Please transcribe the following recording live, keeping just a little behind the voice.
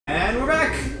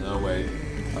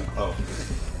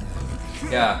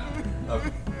Yeah. Okay.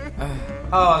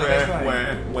 Oh, the guy's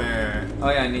right. Where? Oh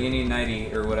yeah, and you need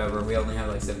 90 or whatever. We only have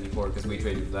like 74 because we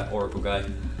traded with that Oracle guy.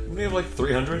 We have like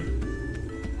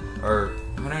 300? Or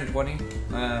 120?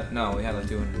 No, we had like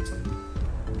 200 and something.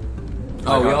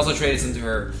 Oh, we also traded some to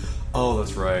her. Oh,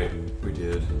 that's right. We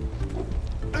did.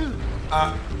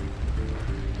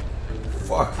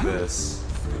 Fuck this.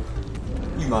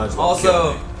 You might as well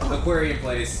Also, kill me. aquarium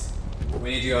place.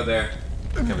 We need to go there.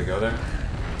 Can we go there?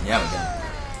 Yeah, we can.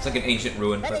 It's like an ancient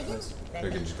ruin place. We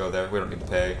can just go there. We don't need to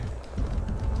pay.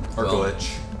 Or Well,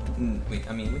 glitch.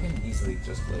 I mean, we can easily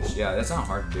just glitch. Yeah, that's not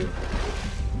hard to do.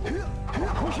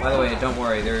 By the way, don't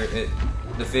worry.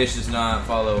 The fish does not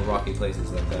follow rocky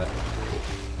places like that.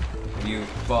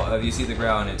 If you see the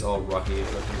ground, it's all rocky.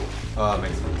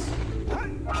 Makes sense.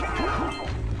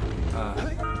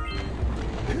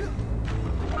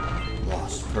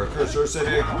 Lost Precursor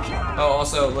City. Oh,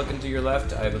 also, look into your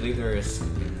left. I believe there is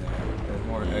something there. There's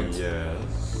more eggs.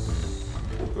 Yes.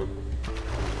 Oop.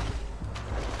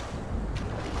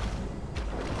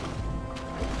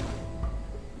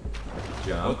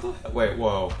 Jump. What the? Wait,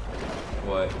 whoa.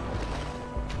 What?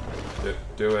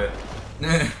 Do it.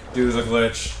 Do the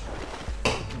glitch.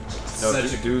 No,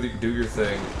 do your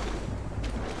thing.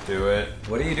 Do it.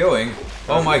 What are you doing?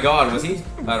 Oh my god, was he?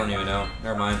 I don't even know.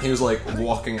 Never mind. He was like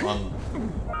walking on.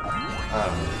 I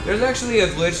don't know. There's actually a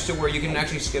glitch to where you can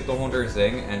actually skip the whole entire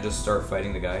thing and just start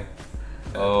fighting the guy.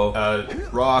 Oh.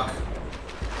 Rock.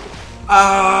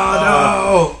 Ah,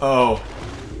 no! Oh.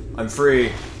 I'm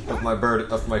free of my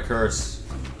curse.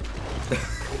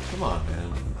 Come on,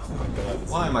 man. Oh my god.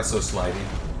 Why am I so sliding?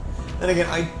 Then again,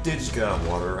 I did just get out of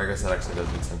water. I guess that actually does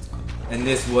make sense. In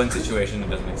this one situation, it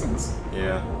doesn't make sense.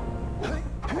 Yeah.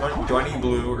 Do I need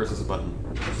blue or is this a button?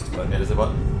 It's just a button. It is a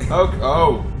button.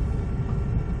 Oh.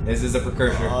 This is a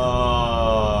precursor.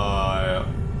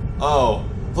 Oh.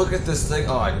 Look at this thing.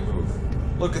 Oh, I can move.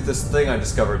 Look at this thing I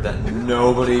discovered that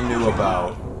nobody knew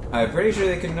about. I'm pretty sure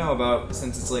they could know about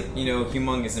since it's like, you know,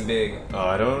 humongous and big.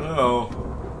 I don't know.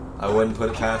 I wouldn't put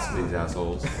it past these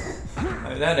assholes.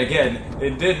 Then again,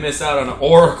 it did miss out on an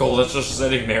oracle that's just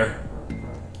sitting there.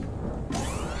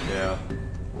 Yeah.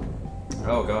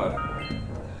 Oh god.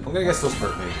 I'm gonna guess those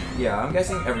hurt me. Yeah, I'm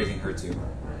guessing everything hurts you.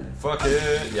 Fuck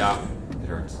it. Yeah. It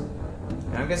hurts.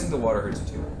 And I'm guessing the water hurts you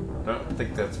too. I don't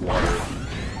think that's water.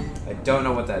 I don't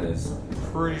know what that is.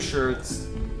 Pretty sure it's...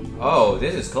 Oh,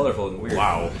 this is colorful and weird.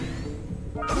 Wow.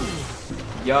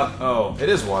 Yup. Oh, it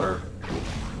is water.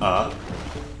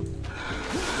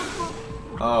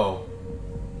 Oh.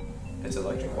 It's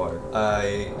electric water.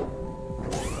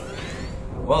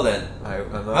 Well then.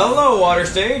 Hello, water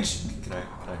stage! Can I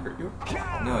hurt you?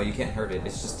 No, you can't hurt it.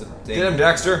 It's just a thing. Get him,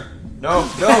 Daxter! No!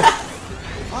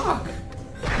 Fuck!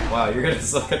 Wow, you're gonna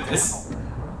suck at this.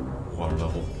 Water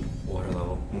level. Water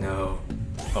level. No.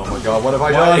 Oh my god, what have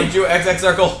I Why done? did you XX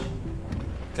circle?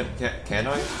 Can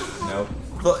I? No.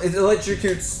 Well, it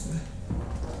electrocutes.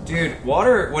 Dude,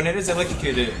 water, when it is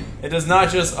electrocuted, it does not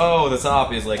just, oh, the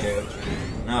top is like electrocuted.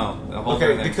 No, the whole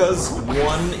Okay, thing. because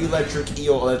one electric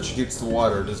eel electrocutes the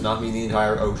water does not mean the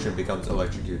entire ocean becomes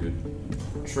electrocuted.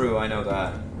 True, I know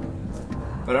that.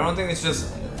 But I don't think it's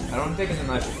just, I don't think it's an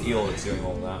electric eel that's doing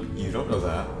all that. You don't know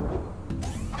that.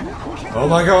 Oh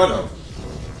my god!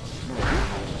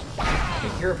 I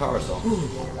hear a power cell.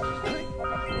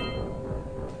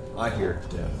 I hear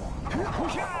death.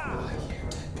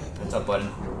 What's up, button?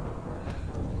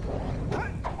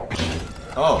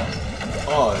 Oh,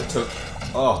 it took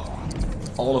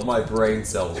all of my brain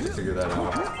cells to figure that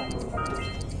out.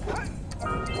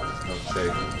 Oh,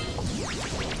 shake.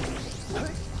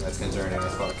 That's concerning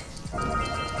as fuck.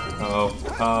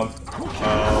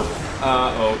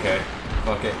 Okay.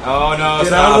 Fuck it. Oh no,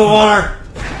 Get out of the water!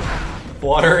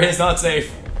 Water is not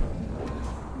safe.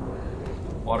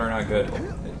 Water not good.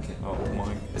 Oh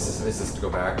my. Is this to go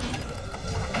back?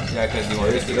 Yeah, because you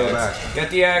want to to go eggs. back. Get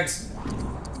the eggs!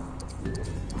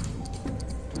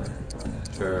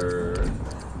 Turn.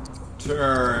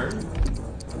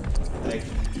 Thank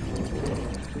you.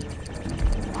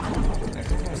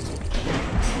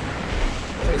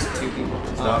 There's two people.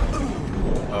 Stop.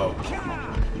 Oh.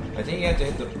 I think you have to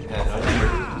hit the head.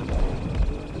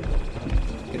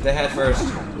 Hit the head first.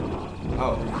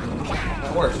 Oh.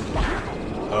 That worked.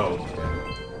 Oh, okay.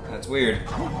 That's weird.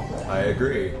 I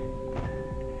agree.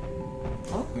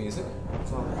 Oh, music.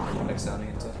 It's all like sounding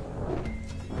and stuff.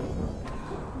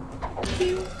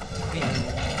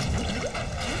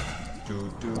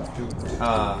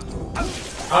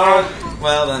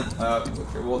 Well then.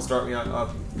 Okay, well, start me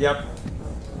on. Yep.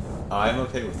 I'm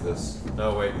okay with this.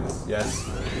 No, wait. Yes.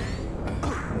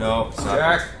 No.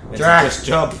 Jack! It's Jack! Just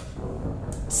jump.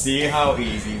 See how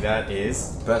easy that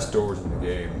is? Best doors in the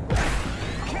game.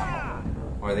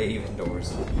 Are they even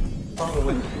doors?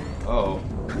 Probably. Oh.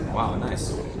 Wow,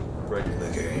 nice. Breaking the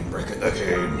game. Breaking the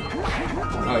game.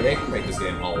 Oh, yeah, you can break this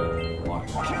game a lot.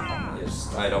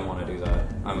 Yes, I don't want to do that.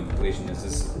 I'm a completionist.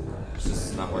 This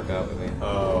does not work out with me.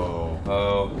 Oh.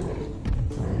 Oh.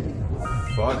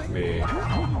 Fuck me.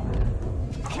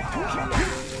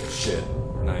 Shit.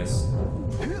 Nice.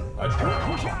 I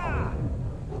tried.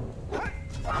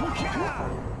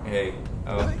 Hey.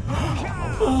 Oh.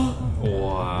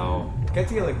 Wow. Get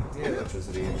the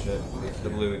electricity and shit. The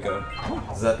blue go.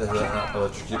 Is that not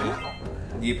electricity?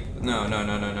 No.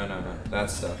 That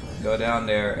stuff. Go down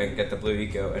there and get the blue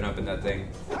eco and open that thing.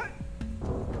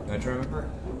 Don't you remember?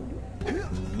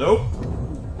 Nope.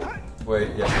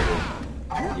 Wait, yes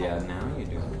I did. Yeah, now you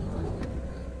do.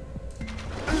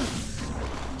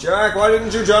 Jack, why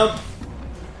didn't you jump?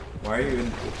 Why are you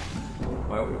in...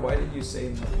 Why did you say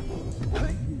no?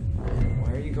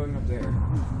 Why are you going up there?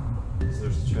 So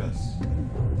there's a chest.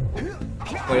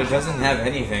 But it doesn't have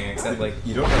anything except, like...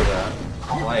 You don't know that.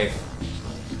 Life.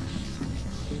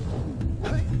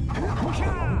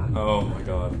 Oh my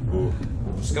god. Ooh.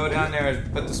 Just go down there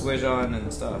and put the switch on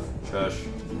and stuff. Shush. Do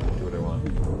what I want.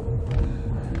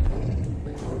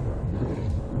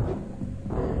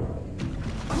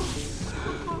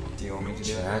 Do you want me to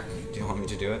do Jack. it? Do you want me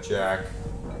to do it? Jack.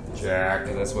 Jack.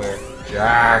 Okay, that's where.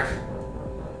 Jack.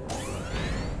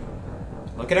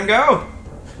 Look at him go!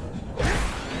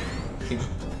 He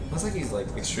looks like he's like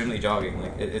extremely jogging.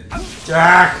 Like it.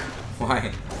 Jack.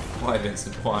 Why? Why,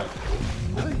 Vincent? Why?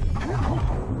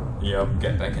 Yep.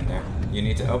 Get back in there. You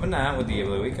need to open that with the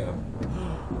blue eco.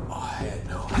 Oh, I had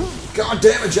no. God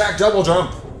damn it, Jack! Double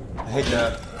jump. I hate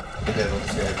that. Okay,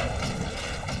 let's go.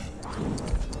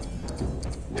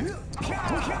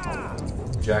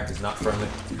 Jack is not friendly.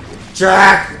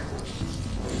 Jack!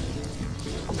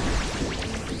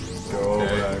 Go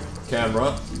back.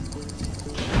 Camera.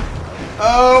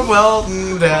 Oh well,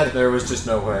 that. There was just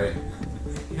no way.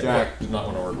 Jack did not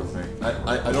want to work with me.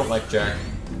 I don't like Jack.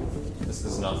 This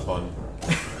is not fun.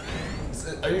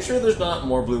 Are you sure there's not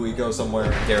more blue eco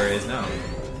somewhere? There is no.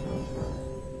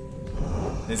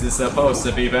 This is supposed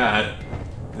to be bad.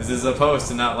 This is supposed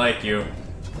to not like you.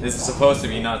 This is supposed to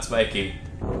be not spiky.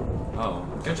 Oh,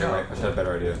 good job. I should have a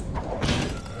better idea.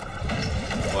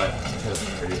 What? I should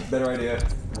have a better idea.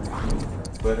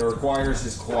 But it requires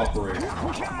his cooperation.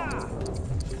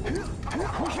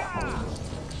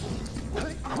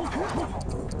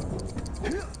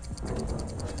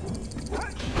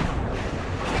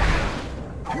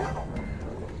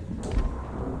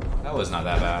 That was not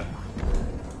that bad.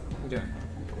 Yeah.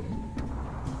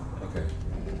 Okay.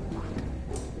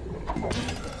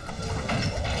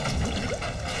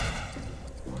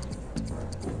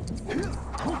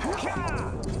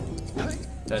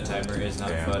 That timer is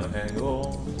not fun.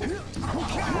 Angle.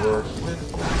 Work with.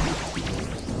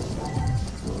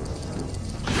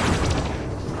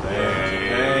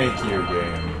 Thank you,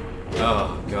 game. Oh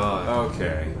god.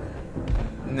 Okay.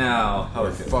 No. How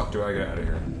the fuck do I get out of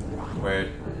here? Wait.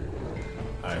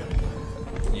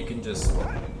 You can just.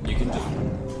 Now you can go.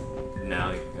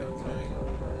 Okay.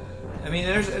 I mean,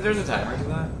 there's a timer to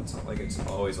that. It's not like it's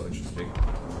always electricity. Oh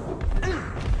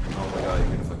my god, you're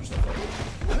gonna fuck yourself up.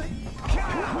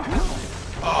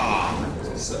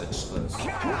 Oh, such close.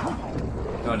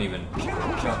 Don't even.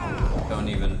 Don't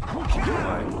even.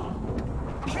 Why?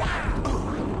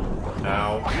 Now.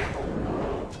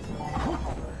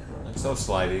 I'm so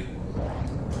slidey.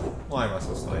 Why am I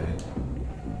so slidey?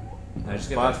 I just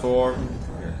get Platform.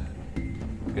 Here.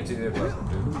 Get to the platform,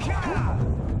 dude.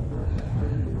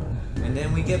 And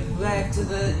then we get back to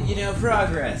the,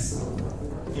 progress.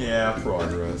 Yeah,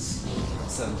 progress.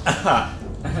 Some.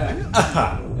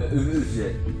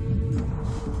 Shit.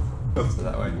 Oops,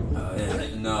 that way.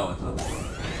 No, it's not.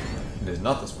 It is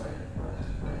not this way.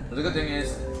 But the good thing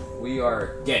is, we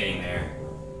are getting there.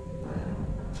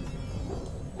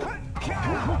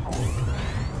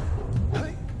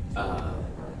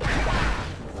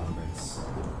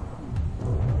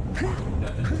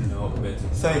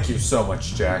 Thank you so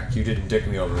much, Jack. You didn't dick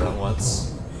me over that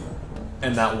once.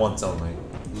 And that once only.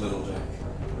 Little Jack.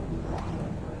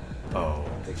 Oh.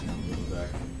 Taking on Little Jack.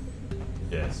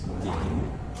 Yes.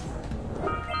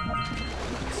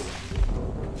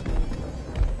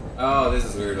 Oh, this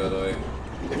is weird, by the way.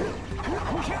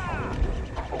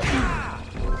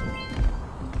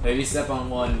 If you step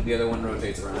on one, the other one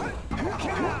rotates around.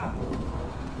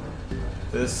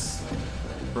 This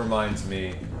reminds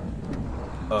me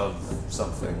of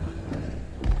something.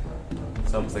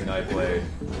 Something I played.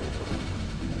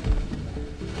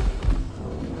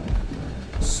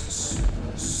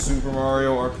 Super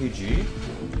Mario RPG?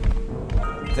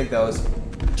 I think that was...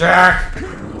 Jack!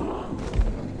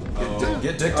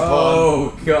 Get dicked upon.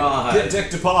 Oh, God. Get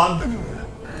dicked upon.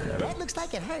 That looks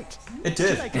like it hurt. It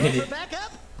did. Should I go for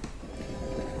backup?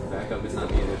 Backup is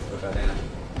not needed. Without that.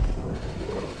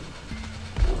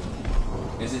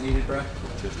 Is it needed, bro?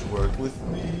 Just work with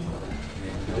me.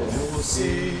 You will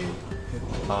see.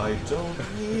 I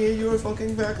don't need your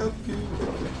fucking backup. You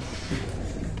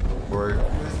work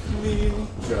with me.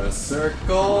 Just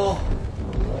circle.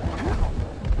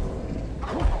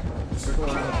 Circle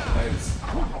around the pipes.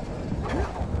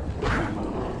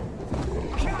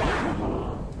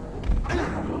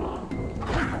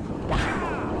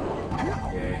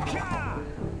 Okay.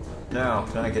 Now,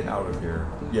 can I get out of here?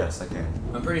 Yes, I can.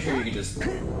 I'm pretty sure you can just,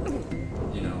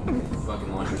 you know,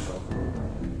 fucking launch yourself.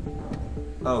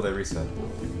 Oh, they reset.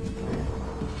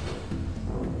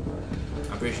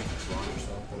 I'm pretty sure you can just launch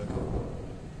yourself, but okay.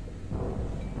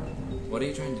 What are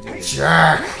you trying to do?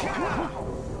 Jack!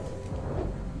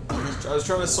 I was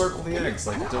trying to circle the eggs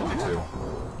like I told you to.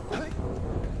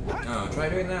 Oh, try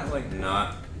doing that, like,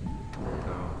 not.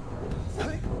 Oh.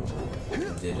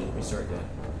 It didn't restart yet.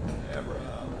 Yeah, bro.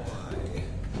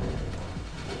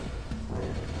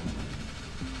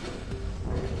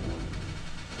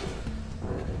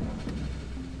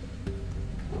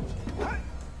 Why?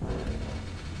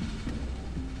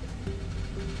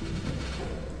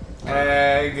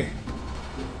 Egg!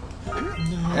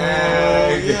 No,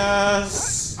 Egg!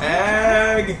 yes!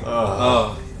 Egg!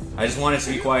 Oh, I just wanted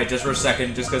to be quiet just for a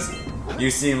second, just because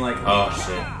you seem like, oh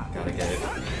shit, gotta get it.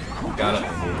 Gotta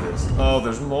hate this. Oh,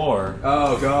 there's more.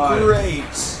 Oh god.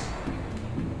 Great!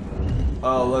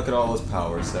 Oh, look at all those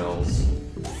power cells.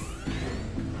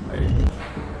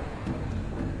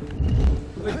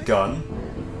 A gun?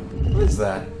 What is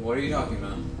that? What are you talking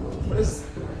about? What is...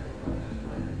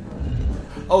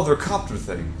 Oh, they're copter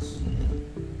things.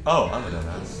 Oh, I'm a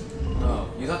dumbass. Oh,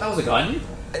 you thought that was a gun?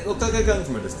 It looked like a gun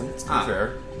from a distance, to be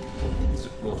fair. It's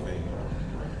cool to me.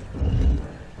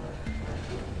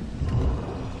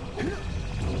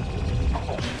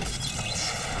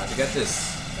 How'd you get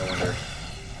this? I wonder.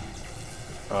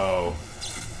 Oh.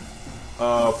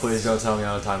 Oh, please don't tell me I'm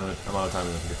out of time limit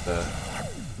to get that.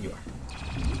 You are.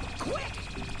 Quick!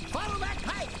 Follow that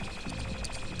pipe!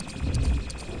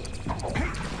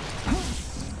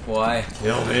 Why?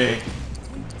 Kill me.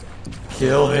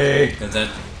 Kill me. And then,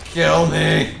 Kill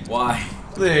me. why?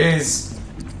 Please.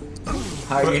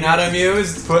 Are you not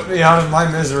amused? Put me out of my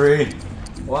misery.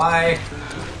 Why?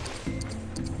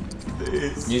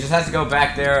 Please. You just have to go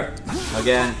back there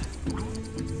again.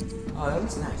 Oh, that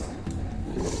looks nice.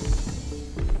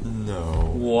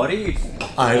 No. What are you?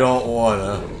 I don't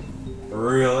wanna.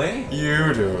 Really?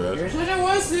 You do it. You're such a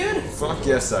wuss, dude. Fuck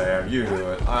yes I am. You do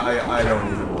it. I don't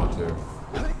even want to.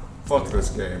 Fuck this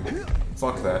game.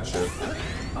 Fuck that shit.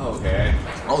 Okay.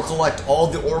 I'll collect all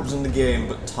the orbs in the game,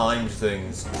 but timed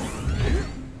things.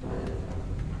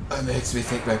 That makes me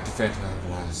think back to Phantom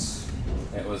Hourglass.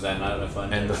 Was that not a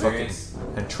fun And the experience?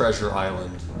 fucking... And Treasure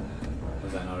Island.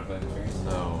 Was that not a fun experience?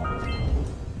 No.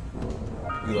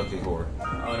 You lucky whore.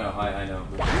 Oh no, I know.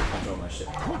 I control my shit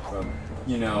from,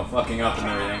 you know, fucking up and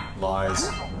everything. Lies.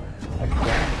 I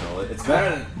can control it. It's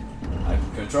better than... I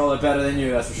can control it better than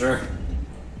you, that's for sure.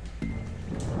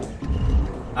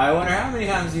 I wonder how many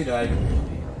times you died.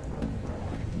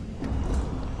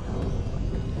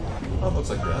 Oh, looks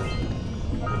like death.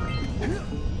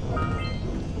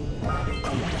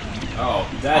 Oh,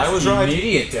 that's I was right.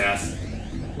 immediate death.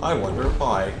 I wonder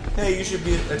why. Hey, you should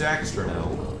be a Daxter now.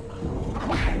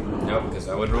 Nope, because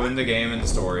that would ruin the game and the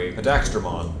story. A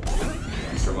Daxtermon.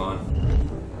 Daxtermon.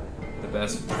 The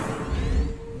best.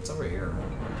 What's over here?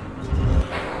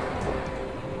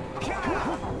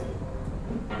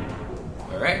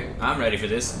 Alright, I'm ready for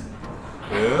this.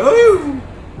 Woo!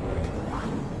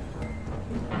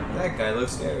 That guy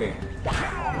looks scary.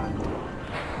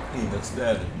 He looks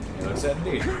dead. He looks dead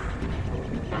indeed.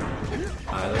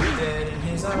 I look dead in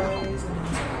his eyes.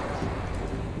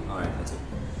 Alright, that's it.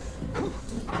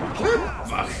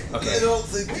 Fuck. Okay. I don't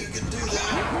think you can do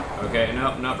that. Okay,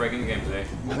 no, not breaking the game today.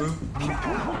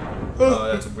 Oh,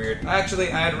 that's weird.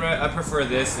 Actually, I prefer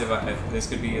this if this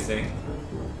could be a thing.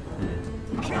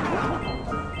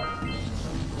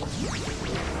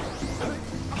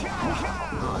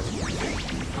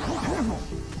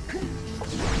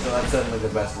 So that's suddenly the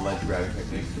best ledge grabbing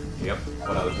technique. Yep.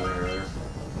 What I was doing earlier.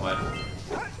 What?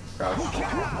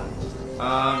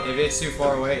 Crouch. If it's too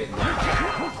far away.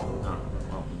 No.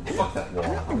 Oh, fuck that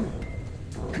wall.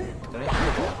 Did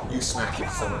I? You smacked it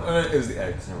somewhere. It was the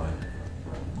eggs, never mind.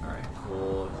 Alright,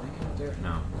 cool. Can I get up there?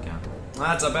 No, can't.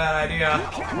 That's a bad idea.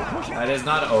 That is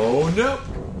not. Oh no!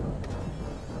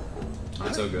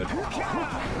 Not so good.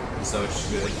 So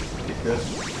good. Good.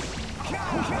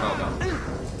 Oh no.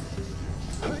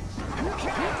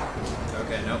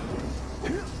 Okay, nope.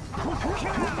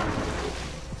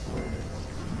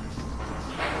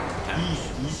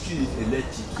 You should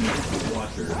electrocute the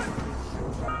water.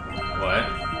 What?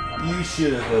 You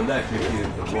should have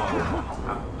electrocuted the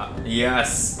water.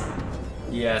 Yes.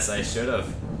 Yes, I should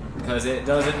have. Because it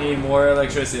doesn't need more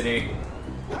electricity.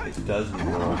 It does need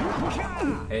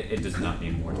more. It does not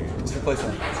need more, dude. We should play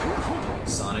Sonic.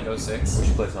 Sonic We 06?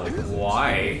 should play Sonic 06.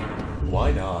 Why?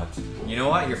 Why not? You know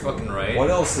what? You're fucking right. What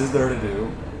else is there to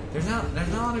do? There's not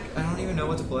I don't even know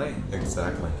what to play.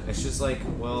 Exactly. It's just like,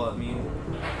 well, I mean,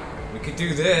 we could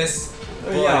do this.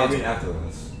 Yeah, I mean after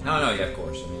this. No, yeah, of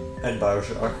course. I mean, And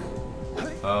Bioshock.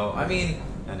 oh, I mean,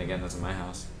 and again, that's in my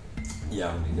house.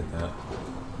 Yeah, we need to get that.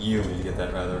 You need to get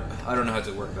that, rather. I don't know how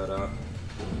to work that out.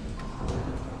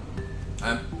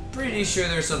 I'm pretty sure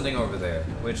there's something over there,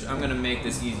 which I'm gonna make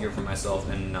this easier for myself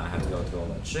and not have to go through all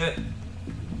that shit.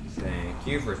 Thank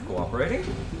you for cooperating.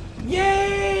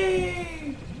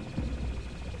 Yay!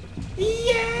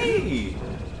 Yay!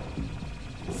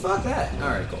 Fuck that.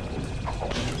 Alright, cool.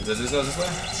 Does this go this way?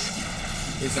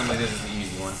 Please tell me this is the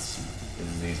easy one. This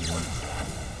is the easy one.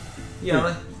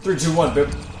 Yeah, 3, 2, 1, bip.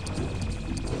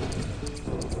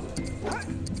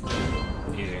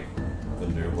 easy. The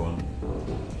new one.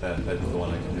 That is the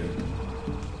one I can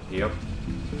do. Yep.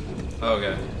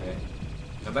 Okay.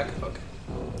 Come back. Okay.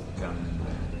 Come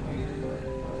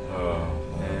Oh.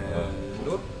 and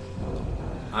whoop.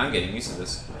 I'm getting used to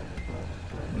this.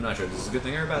 I'm not sure if this is a good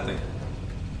thing or a bad thing.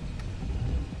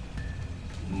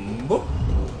 Boop.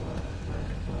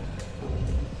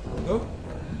 Oh.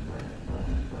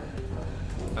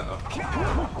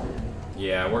 Uh-oh.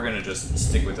 Yeah, we're gonna just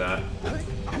stick with that.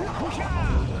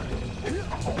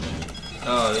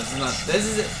 Oh, this is not. This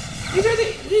is it.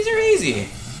 These are easy.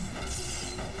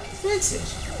 Fix it.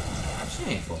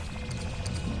 Shameful.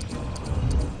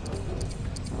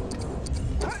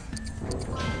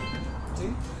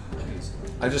 See? Jeez.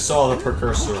 I just saw the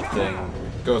Precursor thing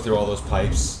go through all those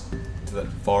pipes to that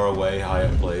far away, high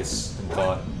up place and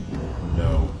thought,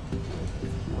 no.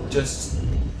 Just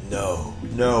no.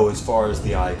 No, as far as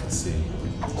the eye can see.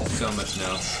 Just so much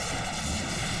no.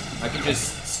 I could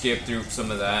just skip through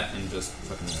some of that and just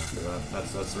fucking after that.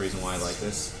 That's the reason why I like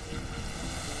this.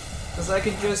 Because I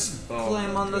can just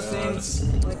climb on the things.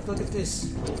 Like, look at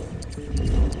this.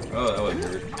 Oh, that was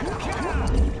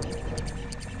weird.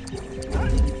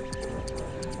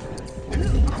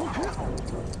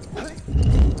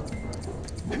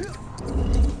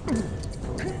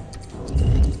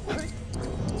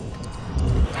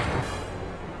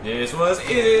 This was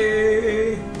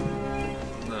easy.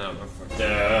 No, we're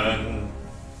done.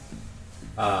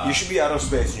 You should be out of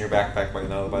space in your backpack by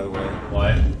now, by the way.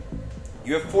 What?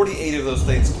 You have 48 of those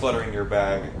things cluttering your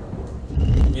bag,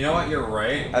 You know what? You're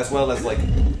right. as well as like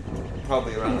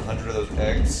probably around 100 of those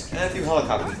eggs and a few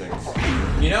helicopter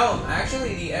things. You know,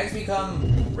 actually, the eggs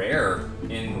become rare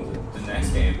in the next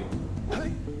game.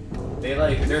 They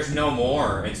like, there's no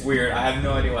more. It's weird. I have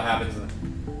no idea what happens.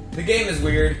 The game is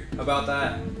weird about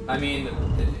that. I mean,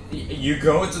 you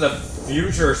go into the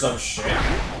future or some shit.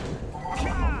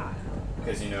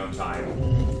 Because you know time.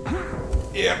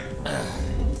 Yep.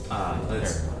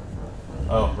 Let's.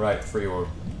 Oh, right, free orb.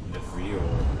 The free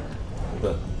orb.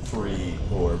 The free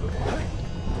orb.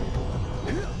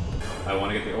 I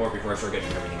want to get the orb before I start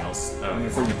getting everything else. I mean,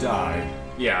 before you die.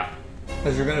 Yeah.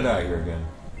 Because you're gonna die here again.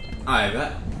 I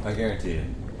bet. I guarantee it.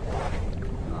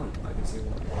 Oh, I can see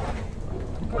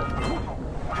one.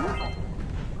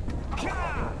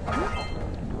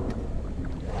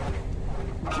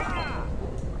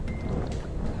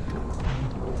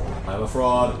 I'm a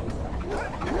fraud.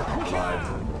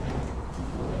 Lied.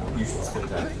 You should spit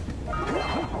that.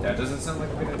 That doesn't sound like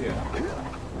a good idea.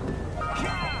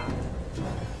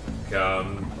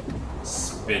 Come,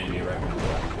 spin me right now.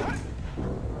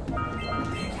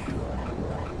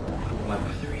 My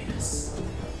ballerinas.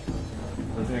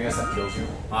 Don't you guess that kills you?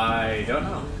 I don't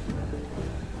know.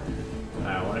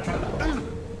 I want to try that.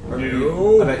 Or maybe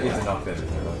No. I bet you have to knock that in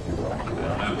there.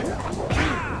 I don't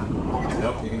know.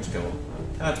 Nope, you can just kill him.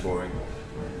 That's boring.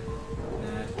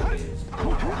 That is.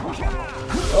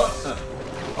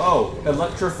 Oh,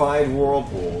 electrified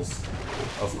whirlpools.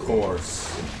 Of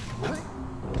course.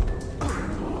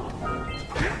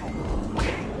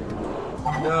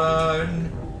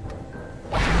 Done.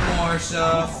 More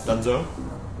stuff. Dunzo?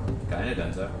 Kinda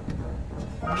done so.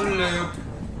 Bloop.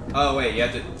 Oh wait, you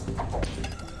have to.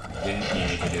 You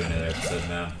need to do another episode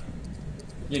now.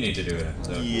 You need to do an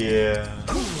episode. Yeah.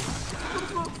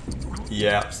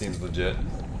 Yeah, seems legit.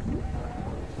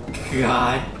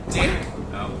 God damn it.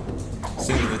 Oh.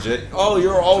 Sing the J. Oh,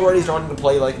 you're already starting to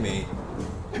play like me.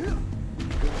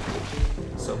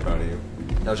 So proud of you.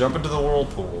 Now jump into the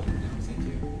whirlpool. Thank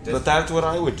you. But that's what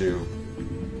I would do.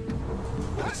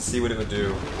 Just to see what it would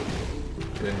do.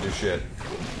 It didn't do shit.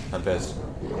 I'm pissed.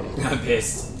 I'm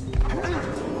pissed.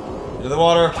 Into the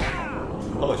water!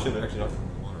 Oh shit, they're actually not in the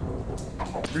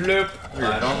water. Bloop.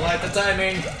 I don't like the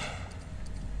timing.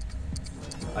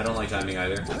 I don't like timing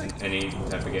either in any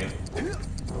type of game.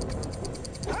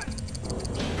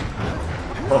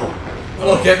 Oh.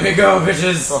 Look at me go,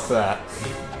 bitches! Fuck that.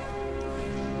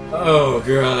 Oh,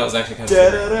 girl, that was actually kind of Da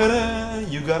scary. da da da!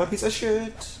 You got a piece of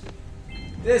shit.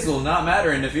 This will not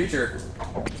matter in the future.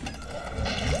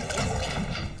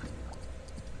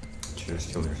 You should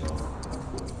just kill yourself.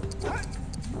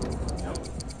 Nope.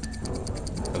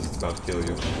 Because it's about to kill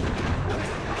you.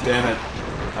 Damn it.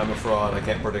 I'm a fraud. I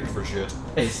can't predict for shit.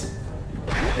 It's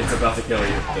about to kill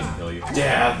you. It doesn't kill you.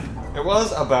 Damn! It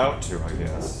was about to, I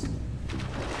guess.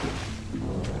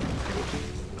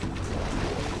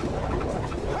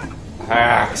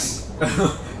 Hacks!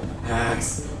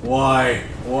 Hacks. Why?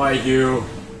 Why you?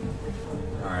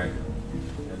 Alright.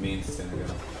 That means it's gonna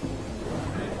go.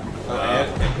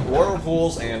 And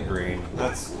whirlpools and green.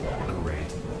 That's great.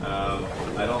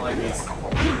 I don't like these. Alright,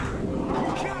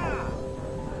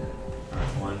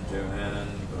 1, 2, and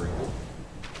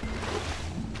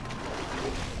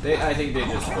 3. I think they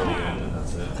just pull you in and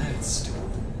that's it. That's stupid.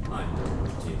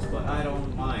 But I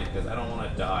don't mind, because I don't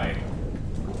want to die.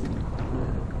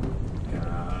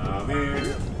 Come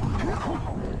here.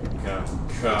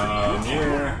 Come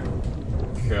here.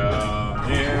 Come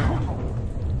here.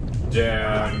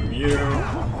 Damn you.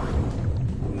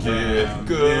 Get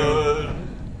good.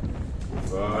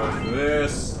 Fuck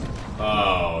this.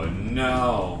 Oh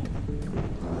no.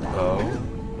 Oh.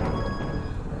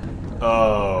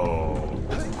 Oh.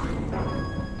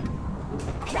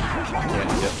 Can't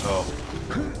get. Oh.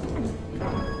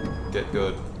 Get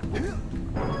good.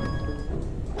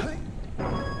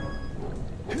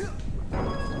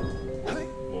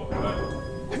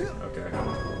 Okay.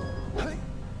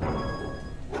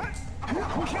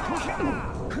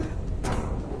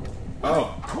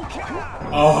 Oh.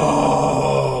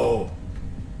 Oh.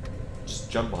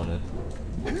 Just jump on it.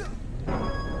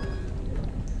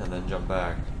 And then jump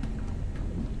back.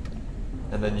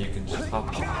 And then you can just hop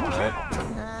on it, right?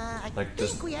 I Like think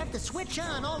this- we have to switch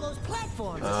on all those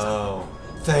platforms. Oh.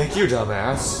 Thank you,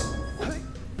 dumbass.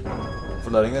 For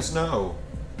letting us know.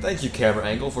 Thank you, camera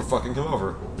angle, for fucking him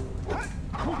over.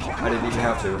 I didn't even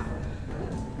have to.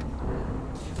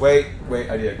 Wait,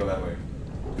 I did go that way.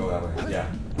 Go that way, yeah.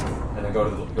 And then go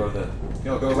to the,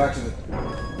 no, go back to the,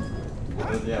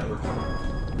 yeah, it works.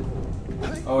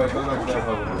 Oh wait, go back to that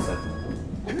one we said.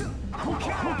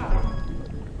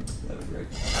 That was great.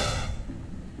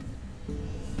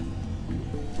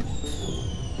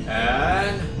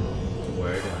 And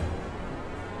we're done.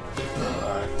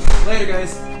 Alright. Later,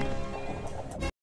 guys.